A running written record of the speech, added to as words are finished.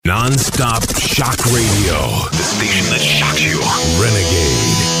Non-stop shock radio. The station that shocks you.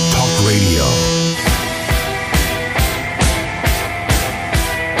 Renegade Talk Radio.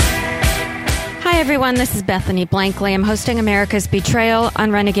 Hi, everyone. This is Bethany Blankley. I'm hosting America's Betrayal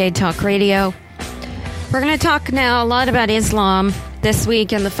on Renegade Talk Radio. We're going to talk now a lot about Islam this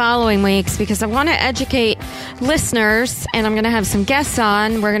week and the following weeks because I want to educate listeners, and I'm going to have some guests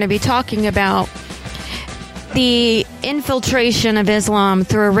on. We're going to be talking about the infiltration of Islam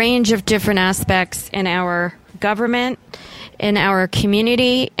through a range of different aspects in our government, in our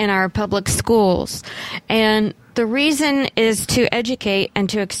community, in our public schools. And the reason is to educate and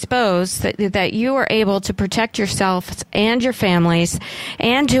to expose that you are able to protect yourself and your families,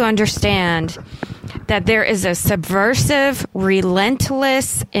 and to understand that there is a subversive,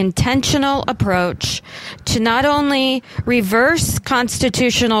 relentless, intentional approach to not only reverse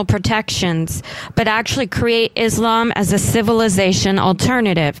constitutional protections, but actually create Islam as a civilization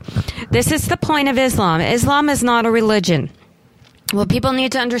alternative. This is the point of Islam. Islam is not a religion. Well, people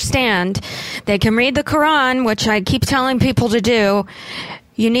need to understand. They can read the Quran, which I keep telling people to do.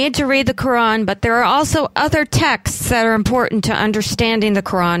 You need to read the Quran, but there are also other texts that are important to understanding the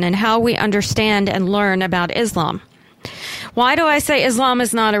Quran and how we understand and learn about Islam. Why do I say Islam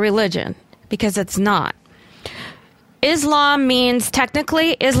is not a religion? Because it's not. Islam means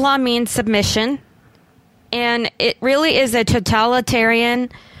submission, and it really is a totalitarian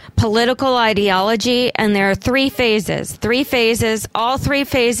political ideology, and there are three phases. All three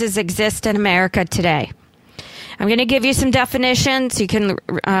phases exist in America today. I'm going to give you some definitions. You can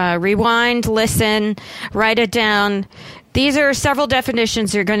rewind, listen, write it down. These are several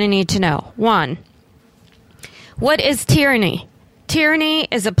definitions you're going to need to know. 1, what is tyranny? Tyranny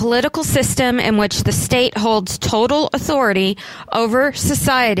is a political system in which the state holds total authority over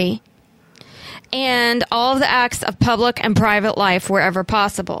society and all of the acts of public and private life wherever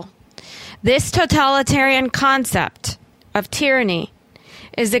possible. This totalitarian concept of tyranny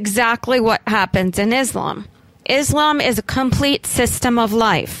is exactly what happens in Islam. Islam is a complete system of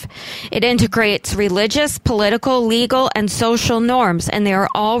life. It integrates religious, political, legal, and social norms, and they are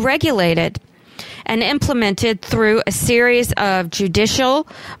all regulated and implemented through a series of judicial,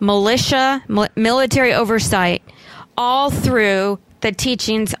 militia, military oversight, all through the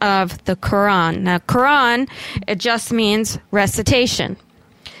teachings of the Quran. Now, Quran, it just means recitation.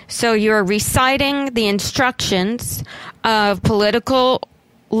 So you're reciting the instructions of political,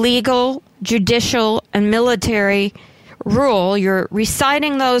 legal, judicial, and military rule. You're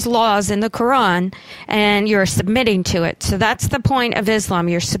reciting those laws in the Quran, and you're submitting to it. So that's the point of Islam.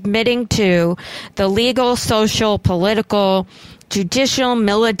 You're submitting to the legal, social, political, judicial,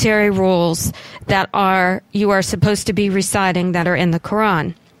 military rules that you are supposed to be reciting that are in the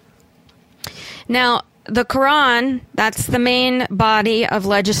Quran. Now, the Quran, that's the main body of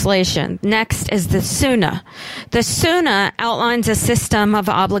legislation. Next is the Sunnah. The Sunnah outlines a system of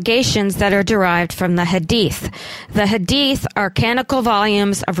obligations that are derived from the Hadith. The Hadith are canonical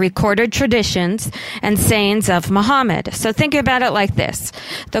volumes of recorded traditions and sayings of Muhammad. So think about it like this.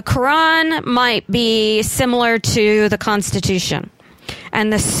 The Quran might be similar to the Constitution,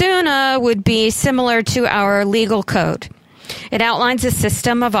 and the Sunnah would be similar to our legal code. It outlines a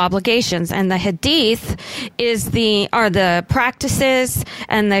system of obligations, and the Hadith are the practices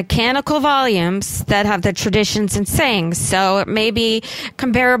and the canonical volumes that have the traditions and sayings. So it may be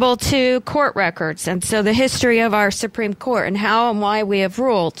comparable to court records, and so the history of our Supreme Court and how and why we have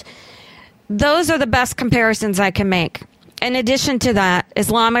ruled. Those are the best comparisons I can make. In addition to that,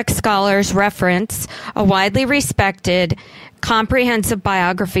 Islamic scholars reference a widely respected, comprehensive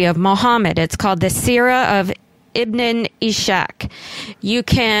biography of Muhammad. It's called the Sirah of Ibn Ishaq. You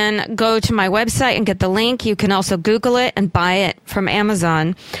can go to my website and get the link. You can also Google it and buy it from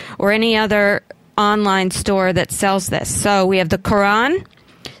Amazon or any other online store that sells this. So we have the Quran,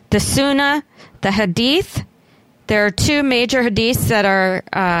 the Sunnah, the Hadith. There are two major Hadiths that are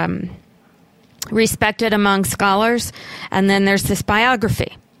respected among scholars, and then there's this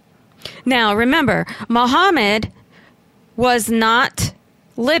biography. Now, remember, Muhammad was not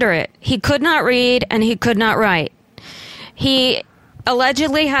literate. He could not read and he could not write. He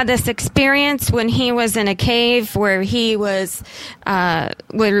allegedly had this experience when he was in a cave where he was,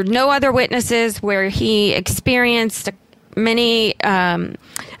 where no other witnesses, where he experienced many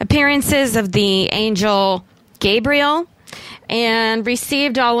appearances of the angel Gabriel and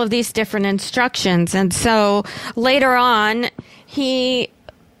received all of these different instructions. And so later on, he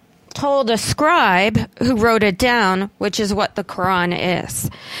told a scribe who wrote it down, which is what the Quran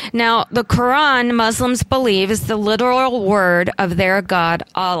is. Now, the Quran, Muslims believe, is the literal word of their God,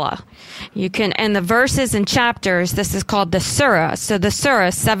 Allah. And the verses and chapters, this is called the surah. So the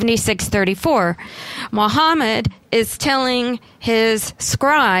surah, 76:34, Muhammad is telling his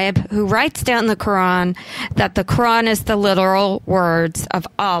scribe who writes down the Quran that the Quran is the literal words of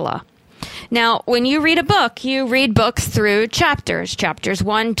Allah. Now, when you read a book, you read books through chapters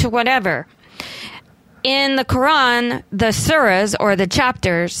 1 to whatever. In the Quran, the surahs or the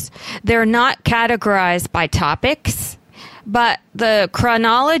chapters, they're not categorized by topics, but the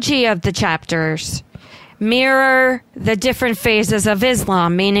chronology of the chapters mirror the different phases of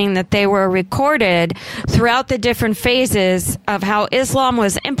Islam, meaning that they were recorded throughout the different phases of how Islam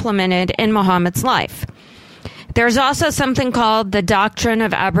was implemented in Muhammad's life. There's also something called the doctrine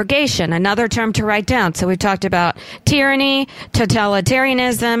of abrogation, another term to write down. So we talked about tyranny,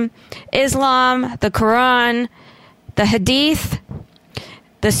 totalitarianism, Islam, the Quran, the Hadith,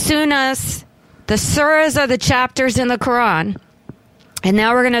 the Sunnahs. The surahs are the chapters in the Quran. And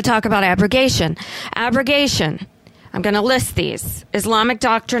now we're going to talk about abrogation. Abrogation. I'm going to list these. Islamic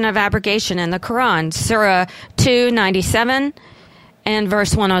doctrine of abrogation in the Quran, Surah 297 and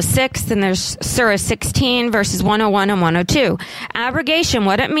verse 106. Then there's Surah 16, verses 101 and 102. Abrogation,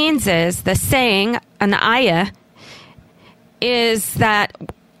 what it means is, the saying, an ayah, is that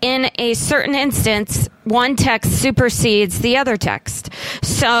in a certain instance, one text supersedes the other text.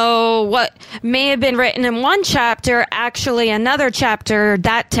 So what may have been written in one chapter, actually another chapter,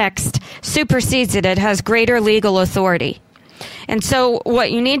 that text supersedes it. It has greater legal authority. And so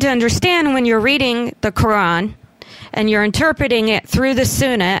what you need to understand when you're reading the Quran and you're interpreting it through the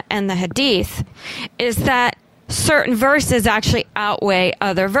Sunnah and the Hadith is that certain verses actually outweigh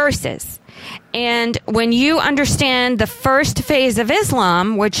other verses. And when you understand the first phase of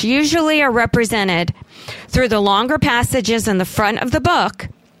Islam, which usually are represented through the longer passages in the front of the book,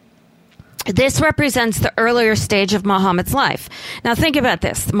 this represents the earlier stage of Muhammad's life. Now think about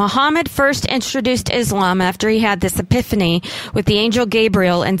this. Muhammad first introduced Islam after he had this epiphany with the angel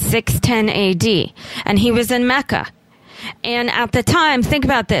Gabriel in 610 AD. And he was in Mecca. And at the time, think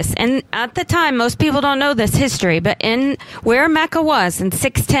about this. And at the time, most people don't know this history, but in where Mecca was in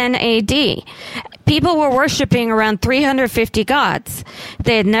 610 AD, people were worshiping around 350 gods.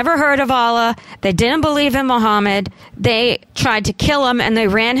 They had never heard of Allah. They didn't believe in Muhammad. They tried to kill him and they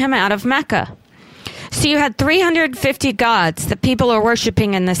ran him out of Mecca. So you had 350 gods that people are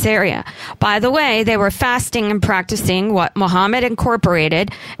worshiping in this area. By the way, they were fasting and practicing what Muhammad incorporated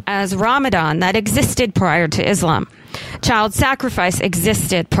as Ramadan that existed prior to Islam. Child sacrifice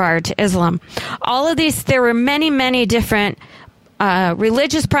existed prior to Islam. All of these, there were many, many different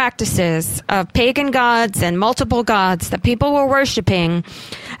religious practices of pagan gods and multiple gods that people were worshiping,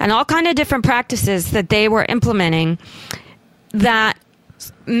 and all kind of different practices that they were implementing, that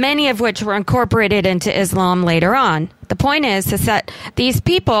many of which were incorporated into Islam later on. The point is that these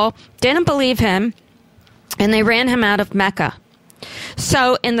people didn't believe him and they ran him out of Mecca.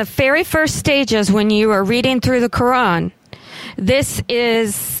 So in the very first stages when you are reading through the Quran, this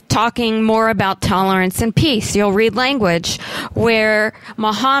is talking more about tolerance and peace. You'll read language where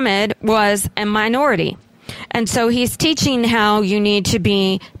Muhammad was a minority. And so he's teaching how you need to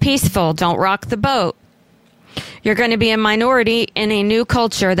be peaceful, don't rock the boat. You're going to be a minority in a new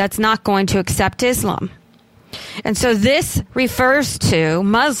culture that's not going to accept Islam. And so this refers to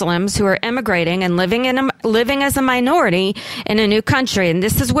Muslims who are immigrating and living as a minority in a new country. And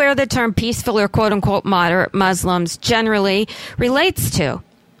this is where the term peaceful or quote-unquote moderate Muslims generally relates to.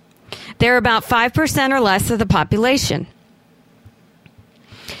 They're about 5% or less of the population.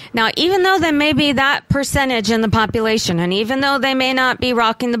 Now, even though they may be that percentage in the population, and even though they may not be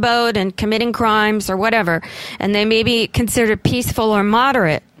rocking the boat and committing crimes or whatever, and they may be considered peaceful or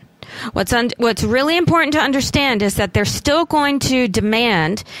moderate, what's really important to understand is that they're still going to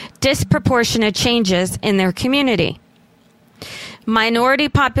demand disproportionate changes in their community. Minority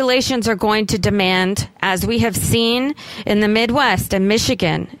populations are going to demand, as we have seen in the Midwest and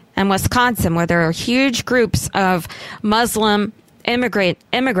Michigan and Wisconsin, where there are huge groups of Muslim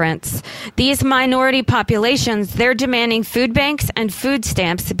immigrants, these minority populations, they're demanding food banks and food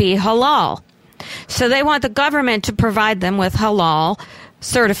stamps to be halal. So they want the government to provide them with halal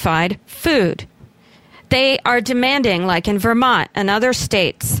certified food. They are demanding, like in Vermont and other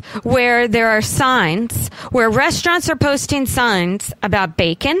states, where there are signs, where restaurants are posting signs about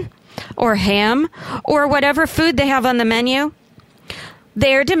bacon or ham or whatever food they have on the menu.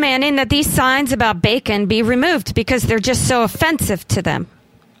 They're demanding that these signs about bacon be removed because they're just so offensive to them.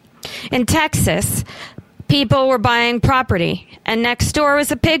 In Texas, people were buying property, and next door was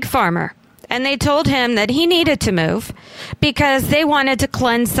a pig farmer. And they told him that he needed to move because they wanted to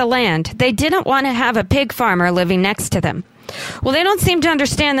cleanse the land. They didn't want to have a pig farmer living next to them. Well, they don't seem to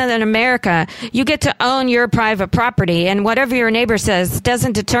understand that in America, you get to own your private property, and whatever your neighbor says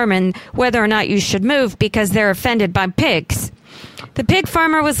doesn't determine whether or not you should move because they're offended by pigs. The pig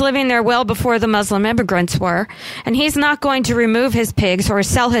farmer was living there well before the Muslim immigrants were, and he's not going to remove his pigs or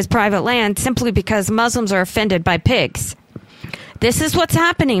sell his private land simply because Muslims are offended by pigs. This is what's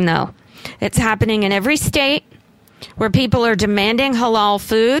happening, though. It's happening in every state where people are demanding halal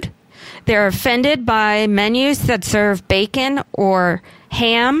food. They're offended by menus that serve bacon or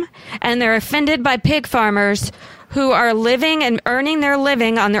ham, and they're offended by pig farmers who are living and earning their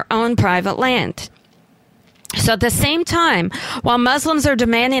living on their own private land. So at the same time, while Muslims are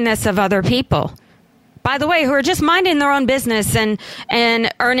demanding this of other people, by the way, who are just minding their own business and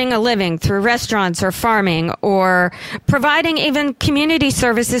earning a living through restaurants or farming or providing even community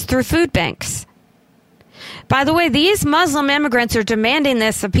services through food banks. By the way, these Muslim immigrants are demanding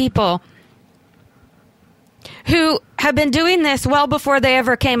this of people who have been doing this well before they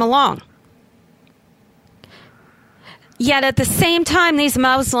ever came along. Yet at the same time, these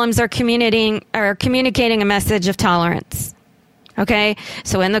Muslims are communicating a message of tolerance. Okay,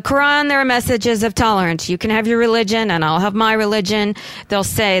 so in the Quran, there are messages of tolerance. You can have your religion and I'll have my religion. They'll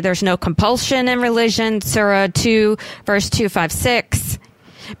say there's no compulsion in religion, Surah 2, verse 256,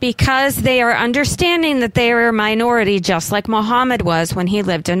 because they are understanding that they are a minority just like Muhammad was when he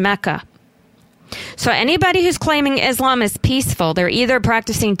lived in Mecca. So anybody who's claiming Islam is peaceful, they're either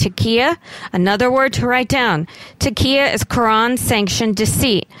practicing taqiyya, another word to write down. Taqiyya is Quran-sanctioned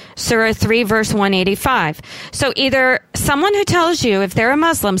deceit, Surah 3, verse 185. So either someone who tells you, if they're a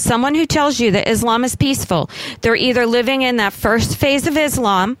Muslim, someone who tells you that Islam is peaceful, they're either living in that first phase of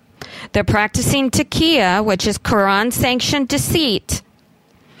Islam, they're practicing taqiyya, which is Quran-sanctioned deceit,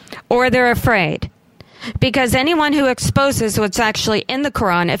 or they're afraid. Because anyone who exposes what's actually in the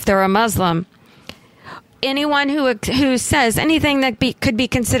Quran, if they're a Muslim, anyone who says anything that could be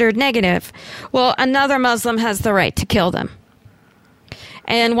considered negative, well, another Muslim has the right to kill them.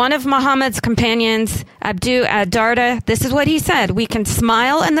 And one of Muhammad's companions, Abu ad-Darda, this is what he said: we can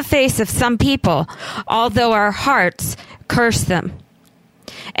smile in the face of some people, although our hearts curse them.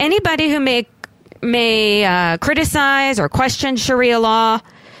 Anybody who may criticize or question Sharia law,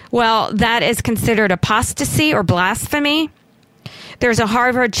 well, that is considered apostasy or blasphemy. There's a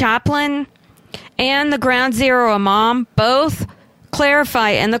Harvard chaplain and the Ground Zero Imam both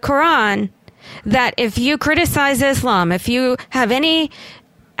clarify in the Quran that if you criticize Islam, if you have any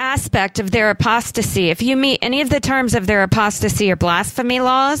aspect of their apostasy, if you meet any of the terms of their apostasy or blasphemy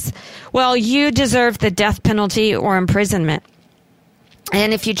laws, well, you deserve the death penalty or imprisonment.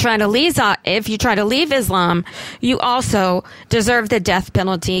 And if you try to leave Islam, you also deserve the death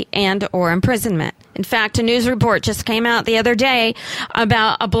penalty and or imprisonment. In fact, a news report just came out the other day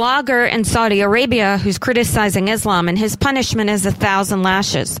about a blogger in Saudi Arabia who's criticizing Islam, and his punishment is 1,000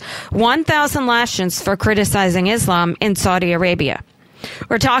 lashes. 1,000 lashes for criticizing Islam in Saudi Arabia.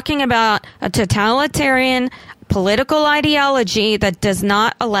 We're talking about a totalitarian political ideology that does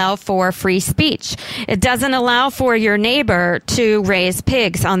not allow for free speech. It doesn't allow for your neighbor to raise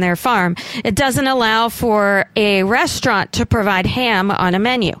pigs on their farm. It doesn't allow for a restaurant to provide ham on a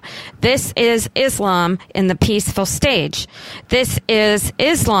menu. This is Islam in the peaceful stage. This is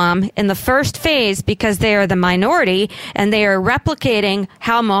Islam in the first phase because they are the minority and they are replicating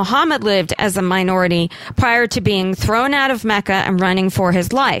how Muhammad lived as a minority prior to being thrown out of Mecca and running for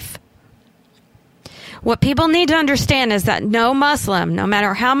his life. What people need to understand is that no Muslim, no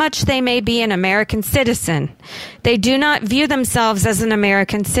matter how much they may be an American citizen, they do not view themselves as an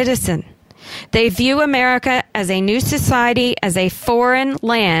American citizen. They view America as a new society, as a foreign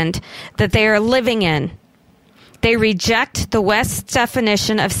land that they are living in. They reject the West's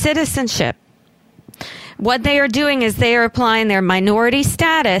definition of citizenship. What they are doing is they are applying their minority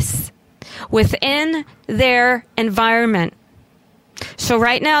status within their environment. So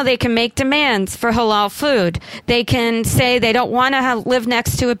right now they can make demands for halal food. They can say they don't want to live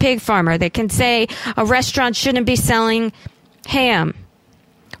next to a pig farmer. They can say a restaurant shouldn't be selling ham.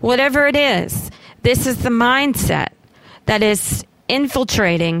 Whatever it is, this is the mindset that is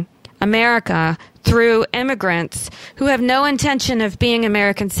infiltrating America through immigrants who have no intention of being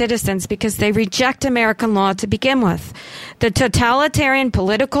American citizens because they reject American law to begin with. The totalitarian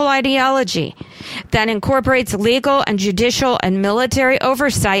political ideology that incorporates legal and judicial and military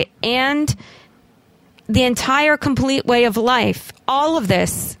oversight and the entire complete way of life, all of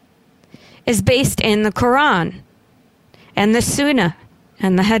this is based in the Quran and the Sunnah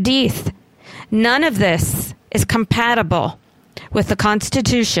and the Hadith. None of this is compatible with the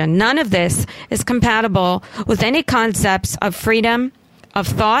Constitution. None of this is compatible with any concepts of freedom of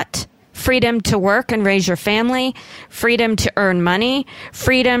thought, freedom to work and raise your family, freedom to earn money,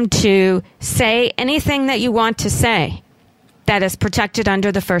 freedom to say anything that you want to say that is protected under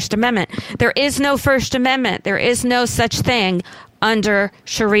the First Amendment. There is no First Amendment. There is no such thing under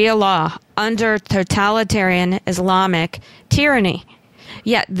Sharia law, under totalitarian Islamic tyranny.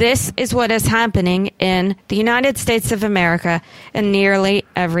 Yet this is what is happening in the United States of America in nearly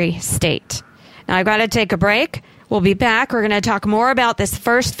every state. Now, I've got to take a break. We'll be back. We're going to talk more about this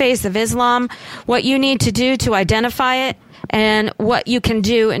first phase of Islam, what you need to do to identify it, and what you can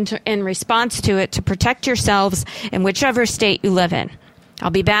do in response to it to protect yourselves in whichever state you live in. I'll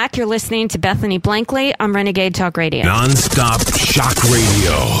be back. You're listening to Bethany Blankley on Renegade Talk Radio. Non-stop shock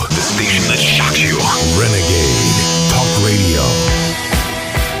radio. The station that shocks you. Renegade Talk Radio.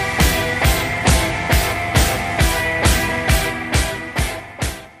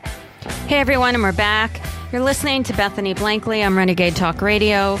 Hey everyone, and we're back. You're listening to Bethany Blankley on Renegade Talk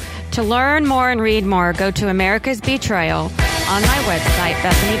Radio. To learn more and read more, go to America's Betrayal on my website,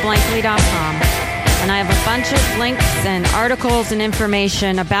 BethanyBlankley.com. And I have a bunch of links and articles and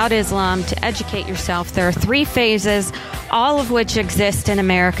information about Islam to educate yourself. There are 3 phases, all of which exist in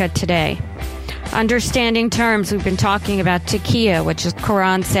America today. Understanding terms, we've been talking about taqiyya, which is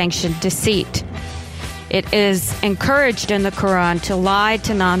Quran-sanctioned deceit. It is encouraged in the Quran to lie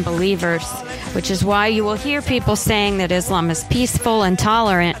to non-believers, which is why you will hear people saying that Islam is peaceful and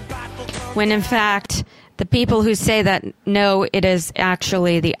tolerant, when in fact, the people who say that know it is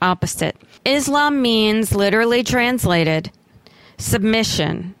actually the opposite. Islam means, literally translated,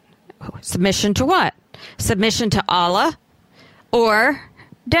 submission. Submission to what? Submission to Allah or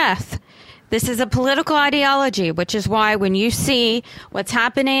death. This is a political ideology, which is why when you see what's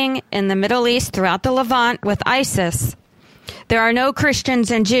happening in the Middle East throughout the Levant with ISIS, there are no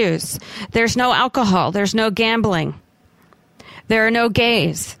Christians and Jews. There's no alcohol. There's no gambling. There are no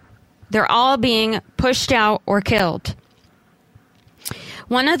gays. They're all being pushed out or killed.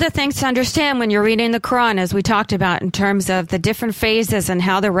 One of the things to understand when you're reading the Quran, as we talked about in terms of the different phases and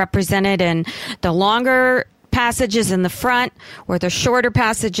how they're represented in the longer passages in the front or the shorter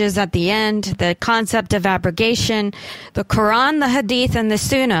passages at the end, the concept of abrogation, the Quran, the Hadith, and the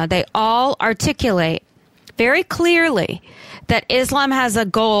Sunnah, they all articulate very clearly that Islam has a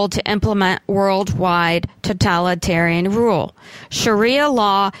goal to implement worldwide totalitarian rule. Sharia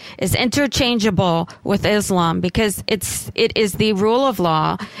law is interchangeable with Islam because it is the rule of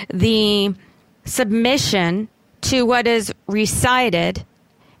law, the submission to what is recited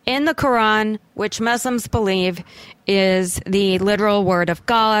in the Quran, which Muslims believe is the literal word of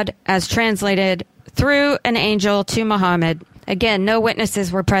God as translated through an angel to Muhammad. Again, no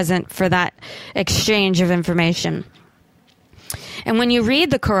witnesses were present for that exchange of information. And when you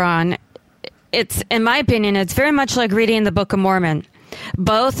read the Quran, it's, in my opinion, it's very much like reading the Book of Mormon.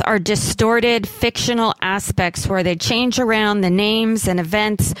 Both are distorted fictional aspects where they change around the names and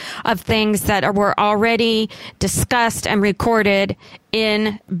events of things that were already discussed and recorded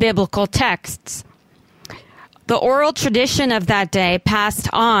in biblical texts. The oral tradition of that day passed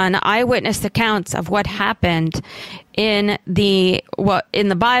on eyewitness accounts of what happened in what in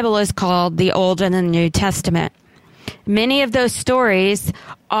the Bible is called the Old and the New Testament. Many of those stories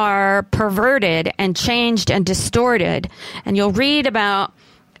are perverted and changed and distorted. And you'll read about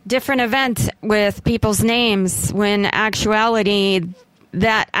different events with people's names when actuality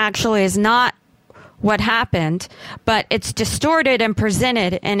that actually is not what happened, but it's distorted and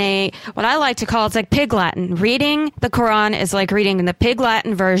presented in what I like to call, it's like Pig Latin. Reading the Quran is like reading the Pig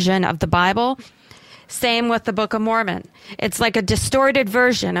Latin version of the Bible. Same with the Book of Mormon. It's like a distorted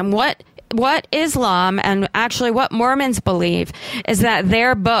version. And what Islam and actually what Mormons believe is that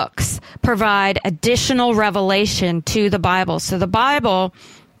their books provide additional revelation to the Bible. So the Bible,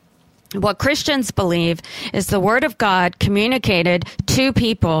 what Christians believe, is the Word of God communicated to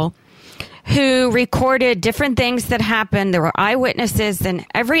people who recorded different things that happened. There were eyewitnesses in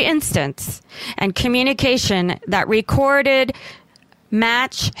every instance and communication that recorded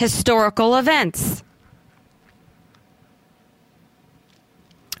match historical events.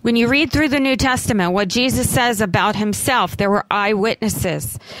 When you read through the New Testament, what Jesus says about himself, there were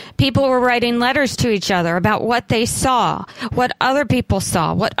eyewitnesses. People were writing letters to each other about what they saw, what other people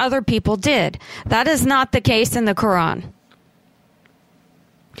saw, what other people did. That is not the case in the Quran.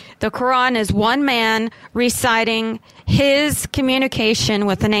 The Quran is one man reciting his communication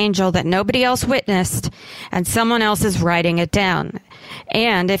with an angel that nobody else witnessed, and someone else is writing it down.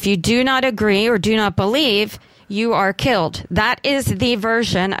 And if you do not agree or do not believe, you are killed. That is the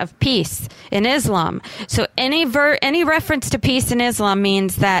version of peace in Islam. So any reference to peace in Islam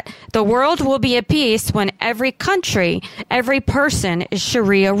means that the world will be at peace when every country, every person is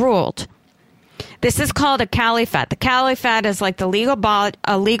Sharia ruled. This is called a caliphate. The caliphate is like a legal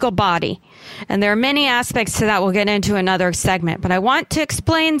body. And there are many aspects to that we'll get into another segment. But I want to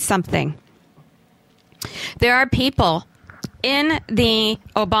explain something. There are people in the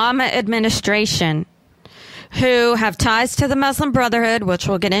Obama administration who have ties to the Muslim Brotherhood, which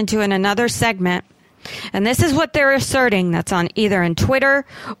we'll get into in another segment. And this is what they're asserting that's on either in Twitter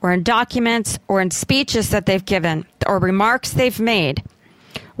or in documents or in speeches that they've given or remarks they've made.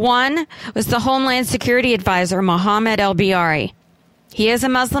 One was the Homeland Security Advisor, Mohammed El-Biari. He is a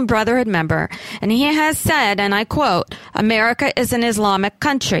Muslim Brotherhood member, and he has said, and I quote, America is an Islamic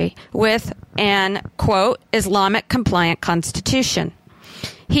country with an, quote, Islamic compliant constitution.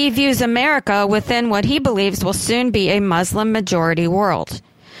 He views America within what he believes will soon be a Muslim majority world.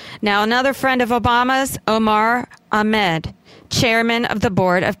 Now, another friend of Obama's, Omar Ahmed, chairman of the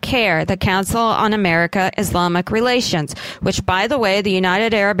board of CARE, the Council on America-Islamic Relations, which, by the way, the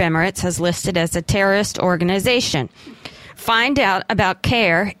United Arab Emirates has listed as a terrorist organization. Find out about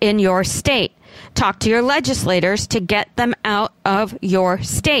CARE in your state. Talk to your legislators to get them out of your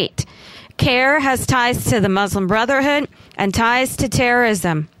state. CARE has ties to the Muslim Brotherhood and ties to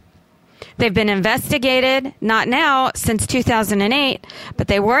terrorism. They've been investigated, not now, since 2008, but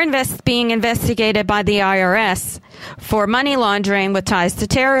they were being investigated by the IRS for money laundering with ties to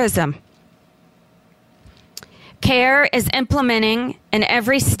terrorism. CARE is implementing in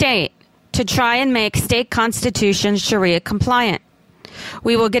every state to try and make state constitutions Sharia compliant.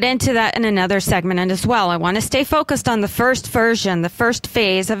 We will get into that in another segment as well. I want to stay focused on the first version, the first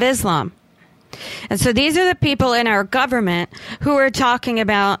phase of Islam. And so these are the people in our government who are talking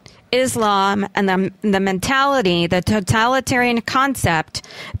about Islam and the mentality, the totalitarian concept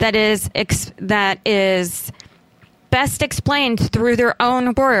that is best explained through their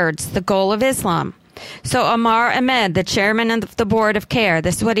own words, the goal of Islam. So Omar Ahmed, the chairman of the board of CARE,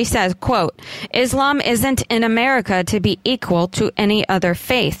 this is what he says, quote, Islam isn't in America to be equal to any other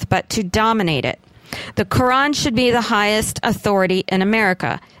faith, but to dominate it. The Quran should be the highest authority in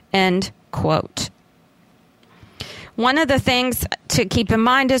America, end quote. One of the things to keep in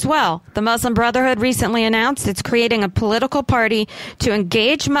mind as well, the Muslim Brotherhood recently announced it's creating a political party to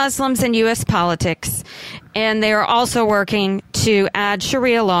engage Muslims in U.S. politics, and they are also working to add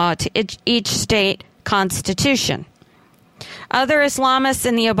Sharia law to each state constitution. Other Islamists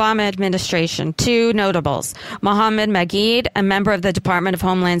in the Obama administration, two notables. Mohammed Magid, a member of the Department of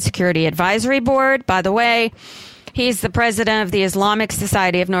Homeland Security Advisory Board. By the way, he's the president of the Islamic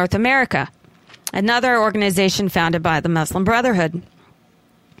Society of North America, another organization founded by the Muslim Brotherhood.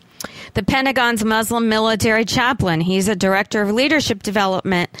 The Pentagon's Muslim military chaplain. He's a director of leadership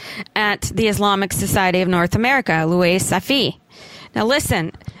development at the Islamic Society of North America, Louis Safi. Now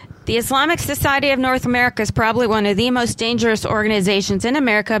listen, the Islamic Society of North America is probably one of the most dangerous organizations in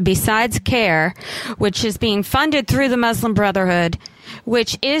America besides CARE, which is being funded through the Muslim Brotherhood,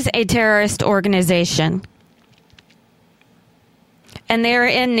 which is a terrorist organization. And they're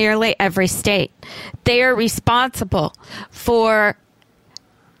in nearly every state. They are responsible for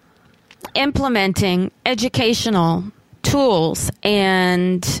implementing educational tools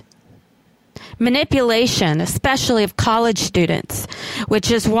and manipulation, especially of college students,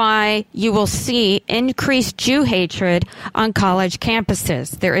 which is why you will see increased Jew hatred on college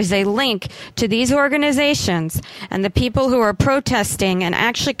campuses. There is a link to these organizations and the people who are protesting and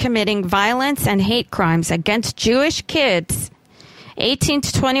actually committing violence and hate crimes against Jewish kids, 18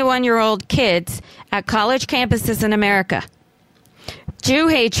 to 21-year-old kids at college campuses in America. Jew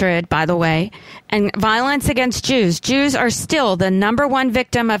hatred, by the way, and violence against Jews. Jews are still the number one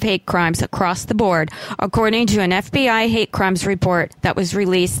victim of hate crimes across the board, according to an FBI hate crimes report that was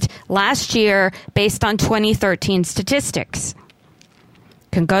released last year based on 2013 statistics. You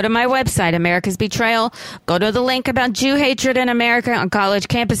can go to my website, America's Betrayal. Go to the link about Jew hatred in America on college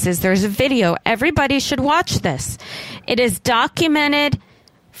campuses. There's a video. Everybody should watch this. It is documented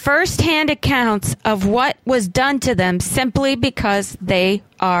first-hand accounts of what was done to them simply because they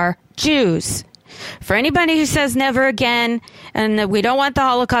are Jews. For anybody who says never again, and we don't want the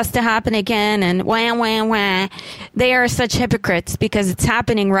Holocaust to happen again, and wah, wah, wah, they are such hypocrites because it's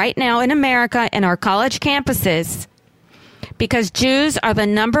happening right now in America in our college campuses because Jews are the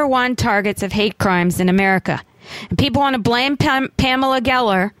number one targets of hate crimes in America. And people want to blame Pamela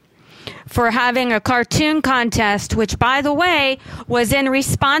Geller for having a cartoon contest, which, by the way, was in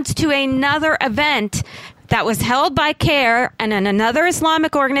response to another event that was held by CARE and in another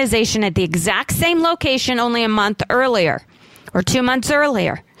Islamic organization at the exact same location only a month earlier or 2 months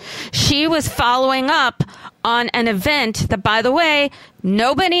earlier. She was following up on an event that, by the way,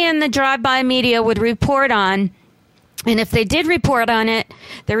 nobody in the drive-by media would report on. And if they did report on it,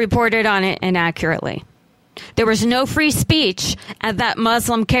 they reported on it inaccurately. There was no free speech at that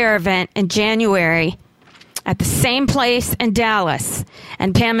Muslim CARE event in January at the same place in Dallas.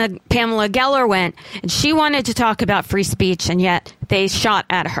 And Pamela Geller went, and she wanted to talk about free speech, and yet they shot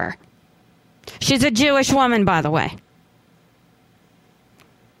at her. She's a Jewish woman, by the way.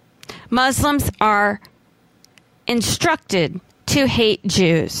 Muslims are instructed to hate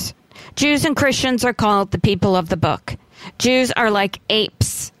Jews. Jews and Christians are called the people of the book. Jews are like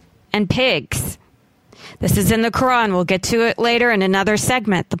apes and pigs. This is in the Quran. We'll get to it later in another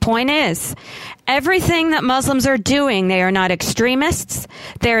segment. The point is, everything that Muslims are doing, they are not extremists.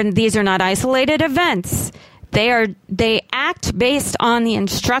 These are not isolated events. They act based on the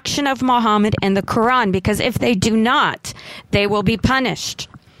instruction of Muhammad and the Quran, because if they do not, they will be punished.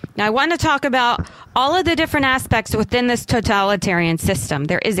 Now, I want to talk about all of the different aspects within this totalitarian system.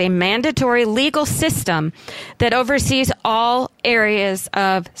 There is a mandatory legal system that oversees all areas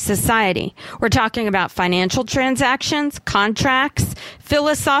of society. We're talking about financial transactions, contracts,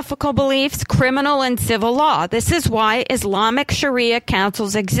 philosophical beliefs, criminal and civil law. This is why Islamic Sharia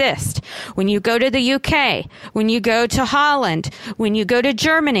councils exist. When you go to the UK, when you go to Holland, when you go to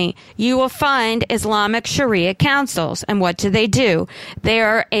Germany, you will find Islamic Sharia councils. And what do? They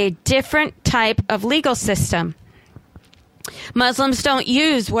are a different type of legal system. Muslims don't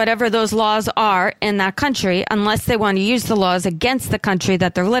use whatever those laws are in that country unless they want to use the laws against the country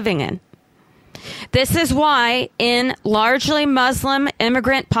that they're living in. This is why in largely Muslim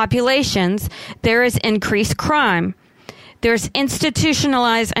immigrant populations, there is increased crime. There's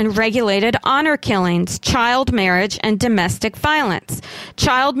institutionalized and regulated honor killings, child marriage, and domestic violence.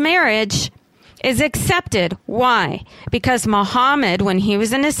 Child marriage is accepted. Why? Because Muhammad, when he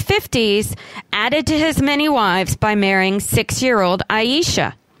was in his 50s, added to his many wives by marrying 6-year-old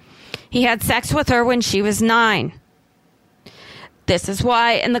Aisha. He had sex with her when she was 9. This is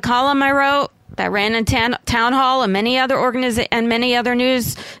why in the column I wrote that ran in Town Hall and many other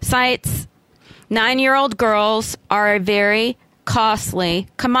news sites, 9-year-old girls are a very costly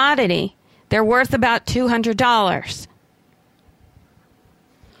commodity. They're worth about $200.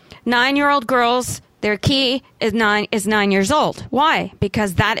 9-year-old girls, their key is 9 years old. Why?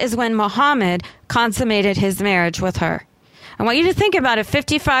 Because that is when Muhammad consummated his marriage with her. I want you to think about a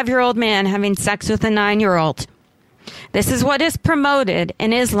 55-year-old man having sex with a 9-year-old. This is what is promoted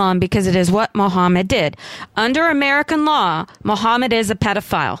in Islam because it is what Muhammad did. Under American law, Muhammad is a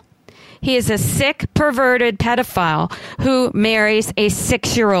pedophile. He is a sick, perverted pedophile who marries a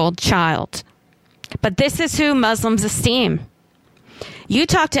 6-year-old child. But this is who Muslims esteem. You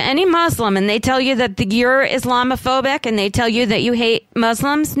talk to any Muslim and they tell you that you're Islamophobic and they tell you that you hate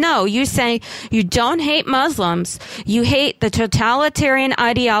Muslims. No, you say you don't hate Muslims. You hate the totalitarian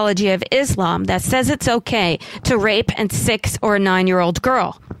ideology of Islam that says it's okay to rape a 6 or a 9-year-old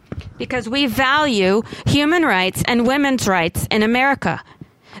girl. Because we value human rights and women's rights in America.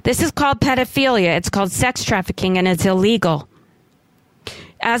 This is called pedophilia. It's called sex trafficking and it's illegal.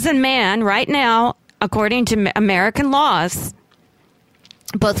 As a man, right now, according to American laws,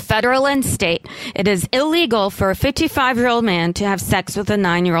 both federal and state, it is illegal for a 55-year-old man to have sex with a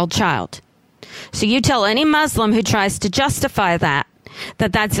 9-year-old child. So you tell any Muslim who tries to justify that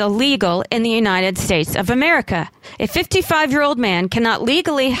that's illegal in the United States of America. A 55-year-old man cannot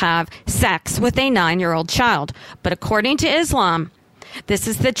legally have sex with a 9-year-old child. But according to Islam, this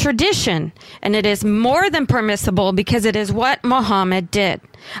is the tradition, and it is more than permissible because it is what Muhammad did.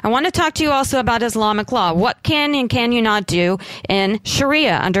 I want to talk to you also about Islamic law. What can and can you not do in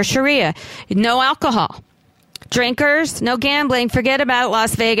Sharia, under Sharia? No alcohol. Drinkers, no gambling. Forget about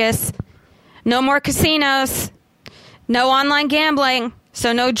Las Vegas. No more casinos. No online gambling.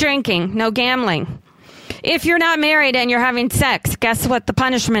 So no drinking, no gambling. If you're not married and you're having sex, guess what the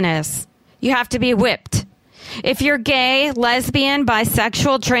punishment is? You have to be whipped. If you're gay, lesbian,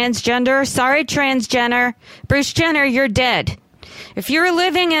 bisexual, transgender, sorry, transgender, Bruce Jenner, you're dead. If you're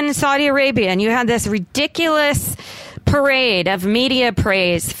living in Saudi Arabia and you have this ridiculous parade of media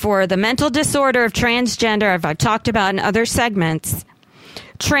praise for the mental disorder of transgender, I've talked about in other segments,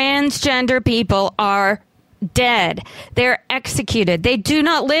 transgender people are dead. They're executed. They do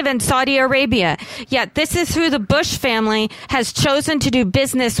not live in Saudi Arabia. Yet this is who the Bush family has chosen to do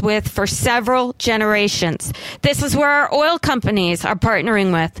business with for several generations. This is where our oil companies are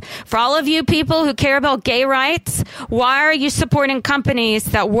partnering with. For all of you people who care about gay rights, why are you supporting companies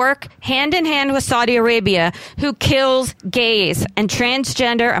that work hand in hand with Saudi Arabia who kills gays and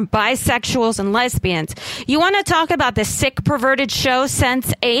transgender and bisexuals and lesbians? You want to talk about the sick, perverted show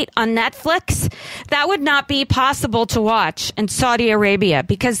Sense8 on Netflix? That would not be possible to watch in Saudi Arabia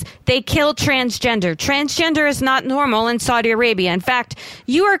because they kill transgender. Transgender is not normal in Saudi Arabia. In fact,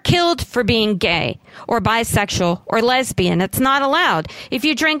 you are killed for being gay or bisexual or lesbian. It's not allowed. If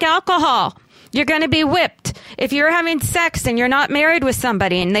you drink alcohol, you're going to be whipped. If you're having sex and you're not married with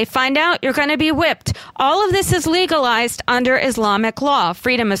somebody and they find out, you're going to be whipped. All of this is legalized under Islamic law.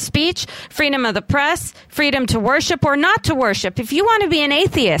 Freedom of speech, freedom of the press, freedom to worship or not to worship. If you want to be an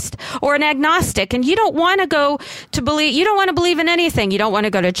atheist or an agnostic and you don't want to go to believe, you don't want to believe in anything. You don't want to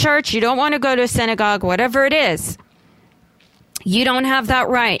go to church. You don't want to go to a synagogue, whatever it is. You don't have that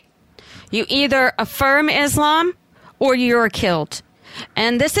right. You either affirm Islam or you're killed.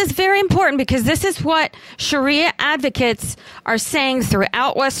 And this is very important because this is what Sharia advocates are saying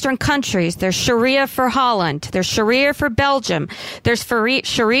throughout Western countries. There's Sharia for Holland. There's Sharia for Belgium. There's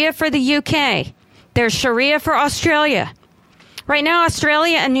Sharia for the UK. There's Sharia for Australia. Right now,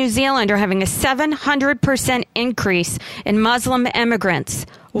 Australia and New Zealand are having a 700% increase in Muslim immigrants.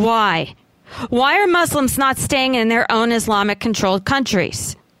 Why? Why are Muslims not staying in their own Islamic-controlled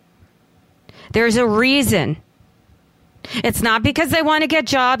countries? There's a reason. It's not because they want to get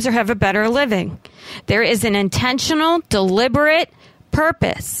jobs or have a better living. There is an intentional, deliberate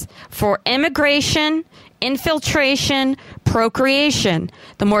purpose for immigration, infiltration, procreation.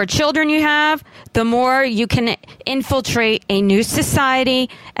 The more children you have, the more you can infiltrate a new society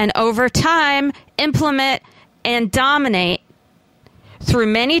and over time implement and dominate through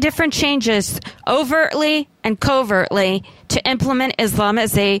many different changes, overtly and covertly, to implement Islam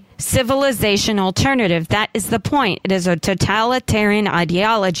as a civilization alternative. That is the point. It is a totalitarian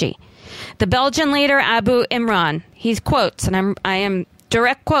ideology. The Belgian leader, Abu Imran, he quotes, and I am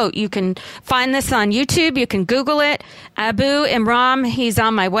direct quote. You can find this on YouTube. You can Google it. Abu Imran, he's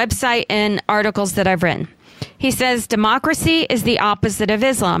on my website in articles that I've written. He says, democracy is the opposite of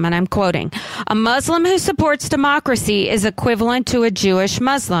Islam, and I'm quoting, a Muslim who supports democracy is equivalent to a Jewish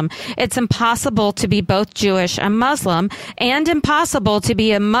Muslim. It's impossible to be both Jewish and Muslim, and impossible to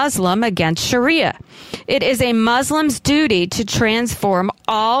be a Muslim against Sharia. It is a Muslim's duty to transform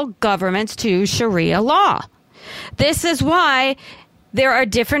all governments to Sharia law. This is why there are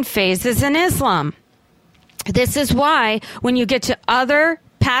different phases in Islam. This is why when you get to other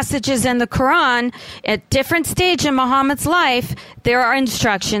passages in the Quran, at different stage in Muhammad's life, there are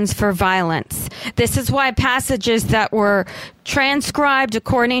instructions for violence. This is why passages that were transcribed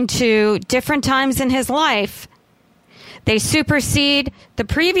according to different times in his life, they supersede the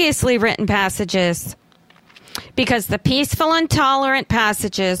previously written passages because the peaceful and tolerant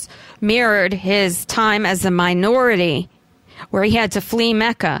passages mirrored his time as a minority where he had to flee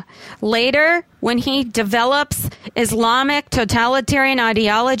Mecca. Later, when he develops Islamic totalitarian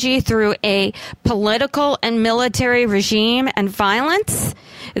ideology through a political and military regime and violence,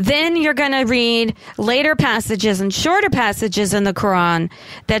 then you're going to read later passages and shorter passages in the Quran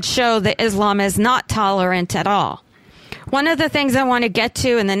that show that Islam is not tolerant at all. One of the things I want to get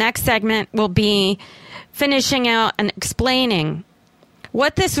to in the next segment will be finishing out and explaining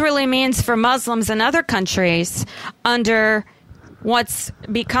what this really means for Muslims in other countries under what's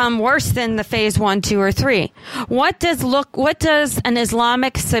become worse than the phase 1, 2, or 3. What does an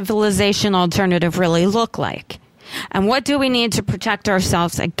Islamic civilization alternative really look like? And what do we need to protect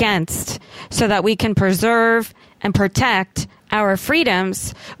ourselves against so that we can preserve and protect our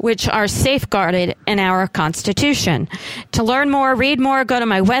freedoms, which are safeguarded in our Constitution? To learn more, read more, go to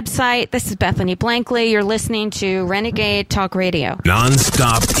my website. This is Bethany Blankley. You're listening to Renegade Talk Radio.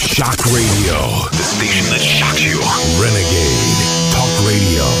 Non-stop shock radio. The station that shocks you. Renegade Talk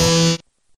Radio.